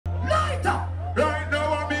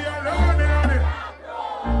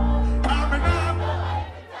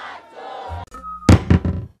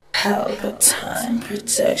Pelpa time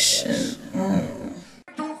protection.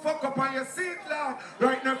 Don't fuck up on your seat, lad.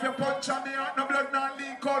 Right now, if you punch on me, no blood not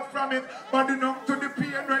leak out from it. Body numb to the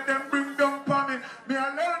pain when them bring down for me. Me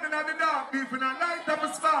alone in the dark, deep in a light up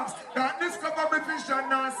a sparks. That discover me vision,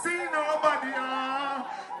 not see nobody.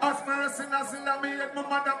 Aspiration, I see me head, my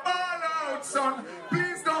mother ball out, son.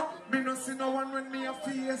 Please don't. Me no see no one when me a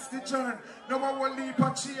face the turn. No one will leap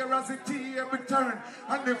a chair as it every turn.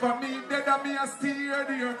 And never me dead and me a steer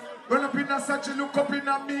the earth. Run up in a satchel, look up in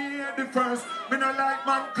a me the first. Me no like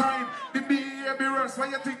mankind, the baby worse. Why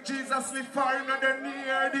you think Jesus live far and then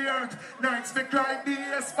near the earth? Nights me cry,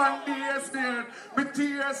 days span, days beard. Me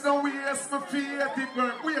tears no waste, me faith it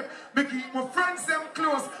work. Wait, me keep my friends them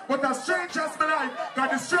close, but a stranger's my life.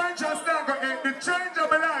 Got the strangers now go hate the change of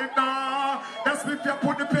my life. Nah, that's if you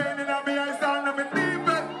put the pain in my eyes down and me deep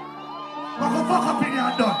it. Fuck up in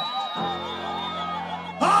your done.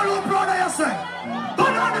 All who brother you say,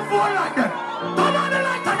 turn on the phone like that. Turn on the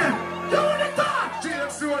light again. Do the talk.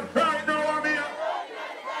 James Stewart, right now I'm here.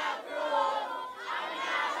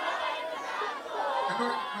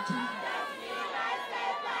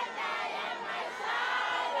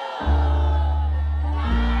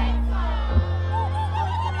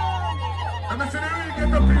 I'm saying I really get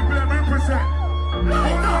the people and represent.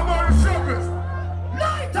 Light up all the sugars.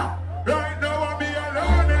 Light up. Right now I'm here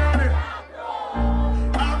alone in it.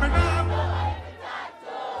 I'm in up.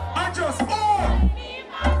 I just own.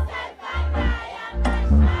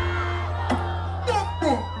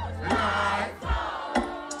 Light.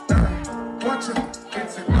 Watch it.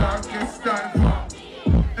 It's the darkest time.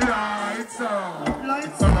 Lights out.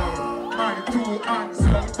 Lights out. My two hands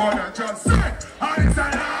up, but I just say, and it's a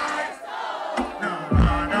light. No, no,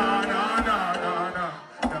 no, no, no, no, no.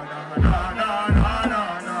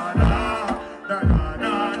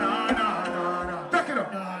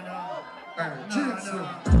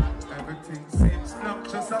 Everything seems black,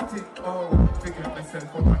 just a tick. Oh, figure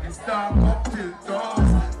myself up on this dark up till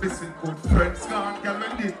doors. Missing good friends, can't get me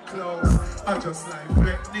live close. I just like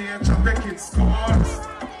let nature make it scores.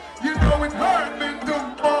 You know it hurt me the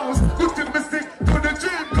most. Good to me stick to the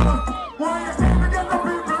dream goal. Why you say me get the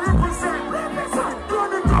people represent? Represent, do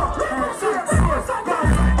the talk, represent, represent.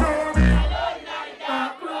 Guys, I know me.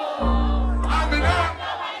 I'm in up.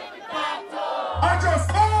 I just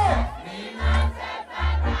own.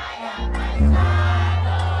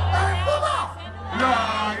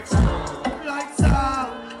 Lights out. Lights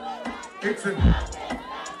out. It's a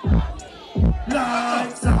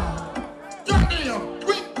Lights out. Daniel,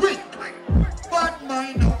 quick, quick. But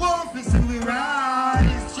mine the wolf is in we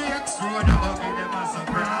rise. Jake's road above me, them a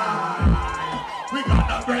surprise. We got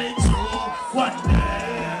a breakthrough one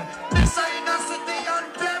day. This ain't a city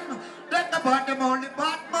anthem. Let the bottom only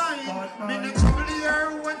bad mind. Me no trouble here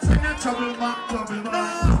once in a trouble back. No,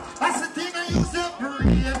 I sit in and use your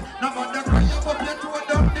brain. No matter cry up your throat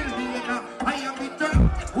down the lane. I am bitter.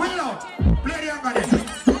 Willow, play the young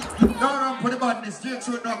don't run for the badness. Jake's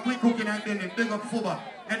road now quick cooking and building. Big up Fuba.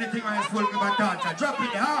 Anything I spoke about that. Drop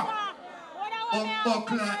it there.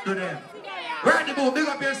 Buckler to them. Ready, boom, big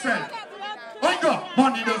up yourself. Wake up.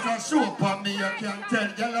 Money doesn't show up on me, you can't tell.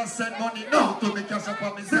 Y'all send money now to me cash up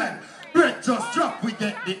on me zen. Bread just drop, we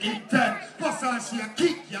get the intent. Plus I see a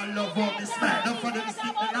kick, y'all love how me smell. Don't for them stick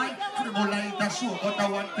the line, to the more line that show. But I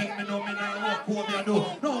want thing me know me now walk home me I do.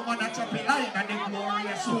 No man a chop a line and the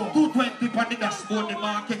glorious show. 220 on the dashboard, the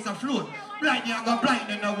markets afloat. Blind you go blind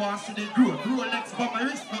and I want to see the growth. Rolex by my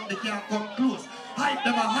wrist, but they can't come close. Hype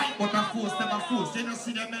them a hype, but I force them a force. You know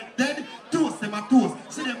see them dead, toast them a toast.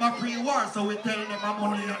 See them a pre-war, so we tell them a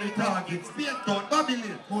money on the target. Speartown,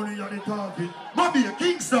 Babylon, money on the target. Mobile,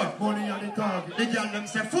 Kingston, money on the target. The girl them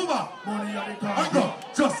say Fuba, money on the target. I go,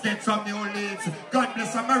 just get some new leads. God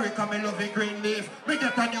bless America, me love a green leaf. Me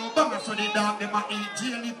get a new bummer, so the dog them a eat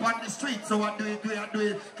jail leap on the street. So I do it, do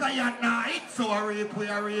it. Client now eat, so I rape, we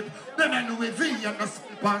a rape. Then I know a V and the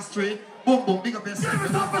slip on street. Boom, boom, big up yourself.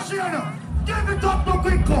 Give it up, Machina. Give it up to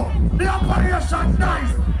Quico. The operation's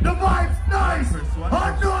nice. The vibe's nice.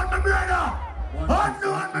 Unknown, my brother.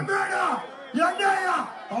 Unknown, my brother. You're there.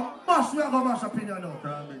 Mash, we are going to mash up in your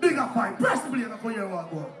now. Big up fight. Press the blade for your one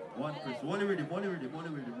go. One press. One ready, one ready, one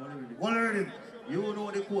ready, one ready. One ready. You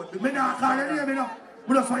know the quote. Me not call your name, you know.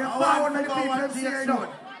 We just want you forward and the people them see you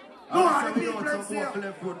know. No, the people them see you.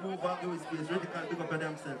 Left road, move back, give space. Ready can pick up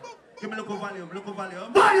themselves. Give me look volume, look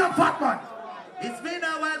volume. Volume, fat man. It's been a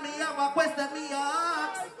while, me have a question me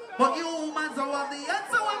ask. But you humans are of the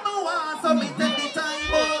answer when me want. So me take the time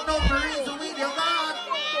out, no reason with your God.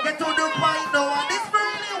 Get to the point now, and this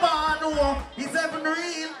really one. Is heaven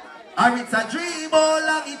real? Or it's a dream? time how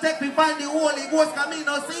long it take me find the Holy Ghost, come me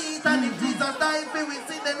no see it. And if Jesus died for we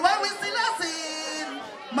sin, then why we still a sin?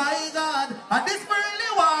 My God, and this we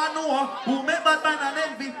really want to know who make bad man and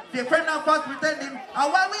envy. The friend of us pretending, and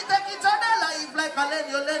why we take each other life like a lend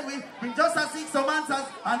you lend we. We just a seek some answers,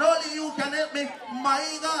 and only you can help me. My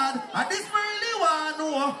God, and this we really want to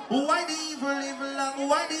know why the evil live long,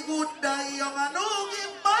 why the good die young, and who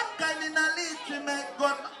give mankind in a little make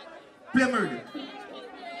God play murder.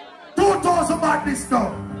 2,000 badness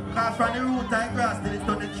now. Cause from the root and grass till it's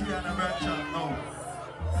done the tree and a branch now.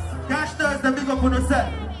 Cash Thursday, big up on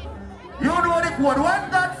yourself. You know the code.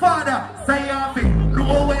 One Godfather say you fi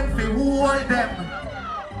know when fi hold them,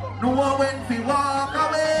 know when fi walk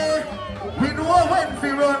away. We know when fi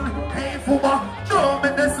run. Hey Fuba, don't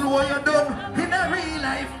make the slow you down in a real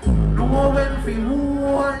life. Know when fi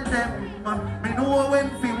hold them, we know when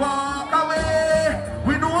fi walk away.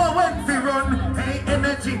 We know when fi run. Hey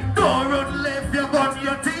energy, don't run left your gun.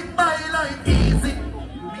 You think my life easy?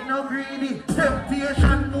 Me no greedy,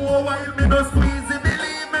 temptation more while me no squeeze it.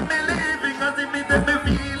 Believe me, believe it, cause if me then me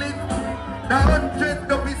feel it. The 100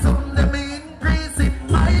 don't be something me increase it.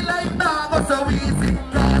 My life now go so easy,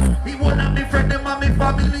 cause he won't have me friend them and me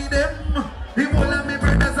family them. He won't have me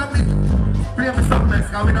brothers and me. Play me something else,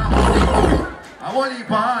 cause we not a whole heap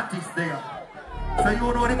of artists there. So you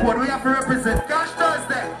know the code we have to represent. Cash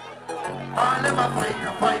Thursday. All them a fight.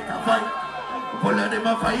 All of them a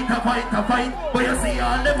fight. But you see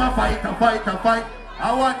all them a fight.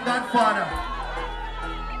 I want Godfather.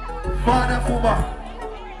 Father Fuba.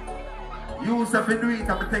 You say fi do it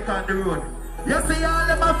and take on the road. You see all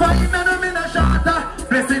them a fight and them in a shatter.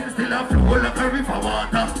 Blessings still a flow like a river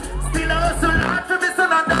water. Still a hustle hard for me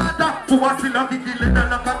son and daughter. Fuba still a be killing and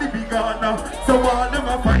like a baby gardener. So all them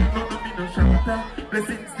a fight and them in a shatter.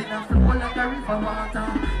 Blessings still a flow like a river water.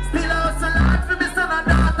 Still a hustle hard for me son and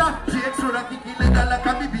daughter. Jake should a be killing and like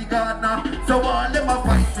a baby gardener. So all them a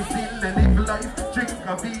fight to still a live life. Drink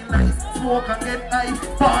and be nice, smoke and get high.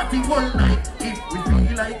 Party all night if we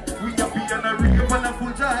feel like. We a be on a rave and a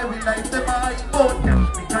full joy. We like them high. Oh,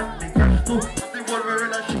 cash me cash too. The world we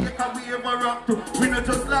really shake and we ever rock to. We not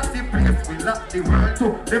just lock the place, we lock the world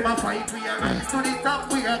too. Them a fight, we a rise to the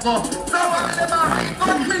top, we a go. So all them a high,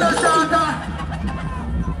 but we no shorter.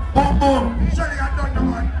 Boom boom. Surely I done the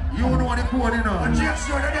man. You know what the code you know. And Jake's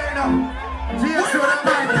sure the day now. Jake's sure the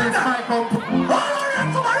time is my company.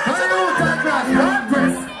 So you take class, don't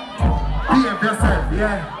press. Behave yourself,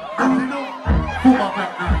 yeah. Boom up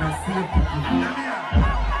like that, now see it.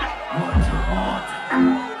 Watch your heart.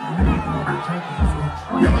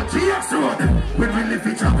 You're a GX road. When we live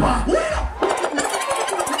each other.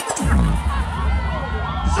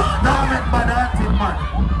 Now make bad acting, man.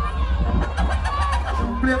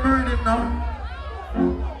 Play burning now.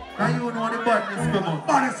 Now you know the badness come out.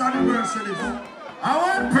 Badness anniversary. I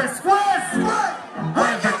want press squares.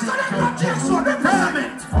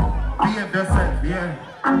 Tournament. Behave yourself, yeah.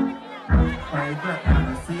 Alright, black man,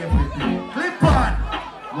 I see everything. Clip on.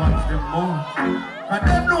 Watch them move. And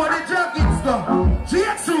them know the jackets go.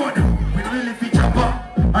 GX road. We really feature up.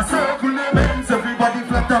 A circle them ends, everybody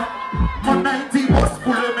flat up. My 90 bus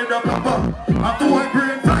pull them in the papa. A boy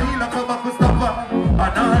brain fly like a back stopper.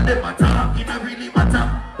 And all them attack, it don't really matter.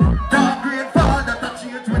 Dark green fall that a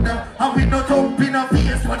change with them. And we no thump in a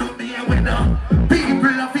face, what do me with them? People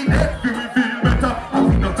have been dead, we feel better. And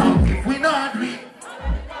we no talk if we not weak.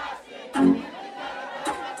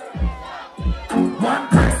 One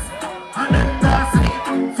press, and them toss sleep.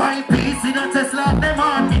 5 piece in a Tesla, them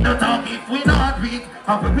heart. We no talk if we not weak.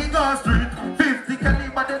 And when we go street, 50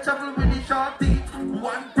 caliber, they travel with the short teeth.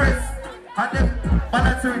 One press, and them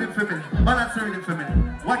balance the rhythm for me.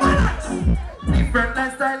 Watch it. Different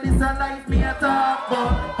lifestyle is a life me a talk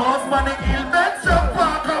about. House money, ill bed, shop,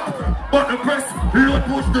 park up. But the press, load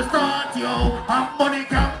push to start, yo. And money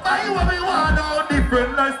can buy what we want now.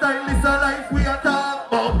 Different lifestyle is a life we a talk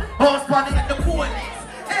about. House money and the police.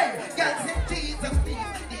 Hey, girls say Jesus,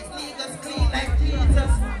 please. These niggas clean like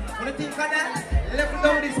Jesus. When you think of that, level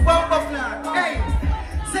down this bump of land. Hey,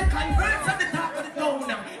 second verse at the top of the town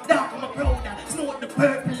now. Dark on my brown now. Snow the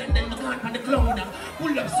purple and then the gun on the clown now.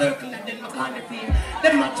 Pull up circle and then my gun the fear.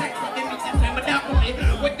 Them my check for them is just like dark on me.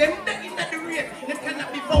 With them dead in the race, them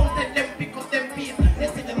cannot be founded. Them pick up them peace. They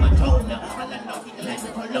see them a tone now. All I know is the life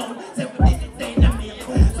of alone. Say what they did say to me.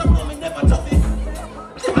 Some women never took it.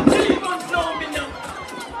 Until you don't know me now.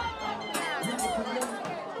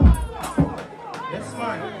 Yes,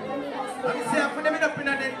 man. I can say I put them up in a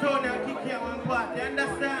town and kick here one part. You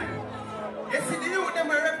understand? You see the youth them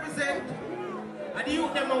I represent. And the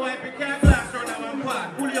youth them I wipe a car glass round at one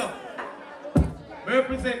part. Pull you up. I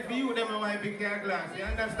represent for you them I wipe a car glass. You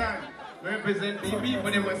understand? represent the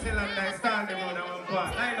people, they were still understand them on one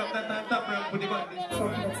part. Line up that on top and put it on this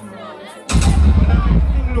one. But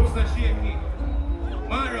everything looks so shaky.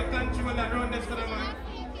 Mario, country will not run this to the man.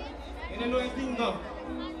 You don't know anything though.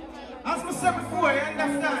 As I said before, you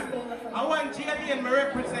understand? I want JD and me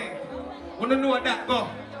represent. You don't know what that go.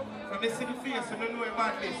 From the city face, you don't know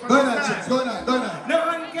about this. Go on, chicks, go on. No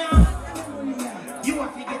one can. You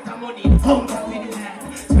have to get the money. Come down with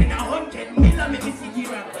that. Spend 100 million with the city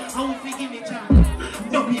rap. How will you give me chance?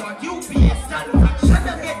 Don't be on UPS, stand back. Shut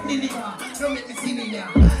up, get the liquor. Don't make me see me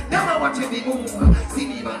now. Now I watch every move.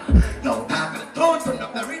 Cinema. Yo, don't turn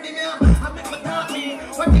up the rhythm here. I make my talk me.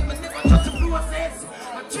 What if I never trust the process?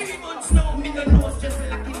 3 months now, me no know. Just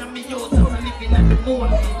like in me house. I'm living at the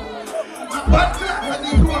morning. But class and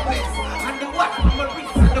the progress. And the watch from my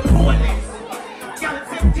wrist and the police. Y'all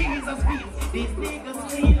say Jesus feet. These niggas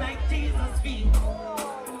feel like Jesus feet.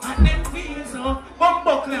 And them feel so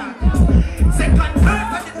bumbo clad. Second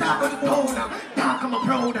verse at the top of the toner. Dark I'm a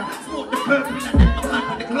prouder. Smoke the purple and then my hand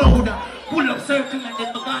on the cloud. Pull up circle and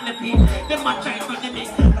then my gonna be. Them my try for the me.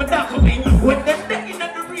 But that for me. When them decking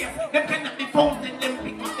at the race. Them cannot be found and them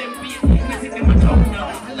pick up them beats. And I see them a town now.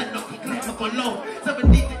 And I know he climb up alone. So we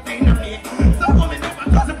need to take a me. Some women never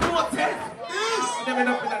does a protest.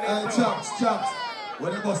 Chaps.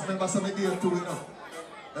 When the bus members of the game too, you know.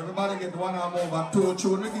 Everybody get one arm over, 2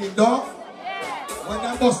 tune the game, dog. When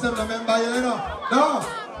them bus them remember you, you know. No.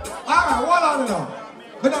 Alright, hold on, you know.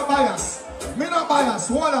 Me not bias.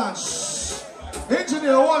 Hold on. Shh.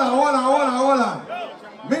 Engineer, hold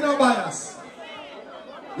on. Me not bias.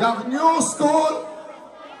 You have new school,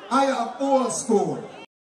 I have old school.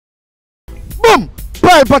 Boom!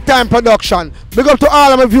 Pelpa Time production. Big up to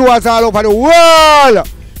all of my viewers all over the world.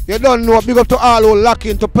 You don't know. Big up to all who lock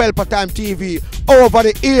into Pelpa Time TV over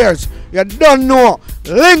the years. You don't know.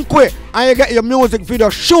 Link with and you get your music video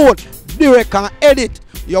shoot, direct and edit.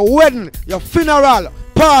 Your wedding, your funeral,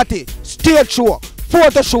 party, stage show,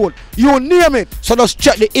 photo shoot, you name it. So just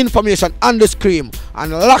check the information on the screen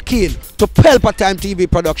and lock in to Pelpa Time TV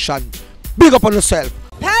production. Big up on yourself.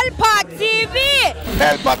 Pelpa TV!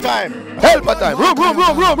 Pelpa Time! Room!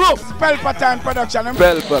 Pelpa Time production.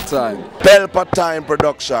 Pelpa Time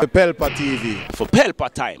production. Pelpa TV. For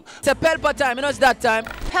Pelpa Time. It's a Pelpa Time, you know it's that time.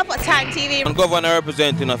 Pelpa Time TV. I'm governor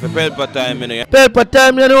representing of Pelpa Time. You know. Pelpa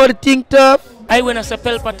Time, you know what I think tough? I when I say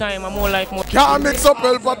Pelpa Time, I'm more like more. Can't mix up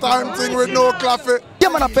Pelpa Time thing with no coffee. Yeah,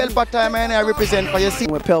 man, a Pelpa Time, and I represent for you. See,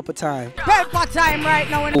 we're Pelpa Time. Pelpa Time right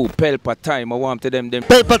now. Oh, Pelpa Time, I want to them.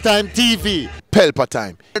 Pelpa Time TV. Pelpa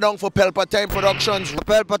Time. You're down for Pelpa Time Productions.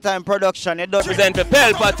 Pelpa Time production. You don't represent for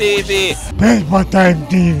Pelpa TV. Pelpa Time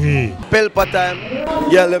TV. Pelpa Time.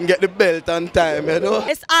 Yeah, let them get the belt on time, you know.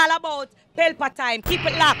 It's all about Pelpa Time. Keep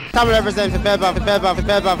it locked. Time represent for Pelpa,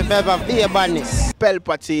 the badness.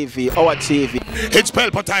 Pelpa TV, our TV. It's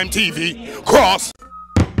Pelpa Time TV. Cross.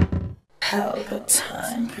 Pelpa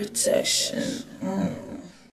Time protection.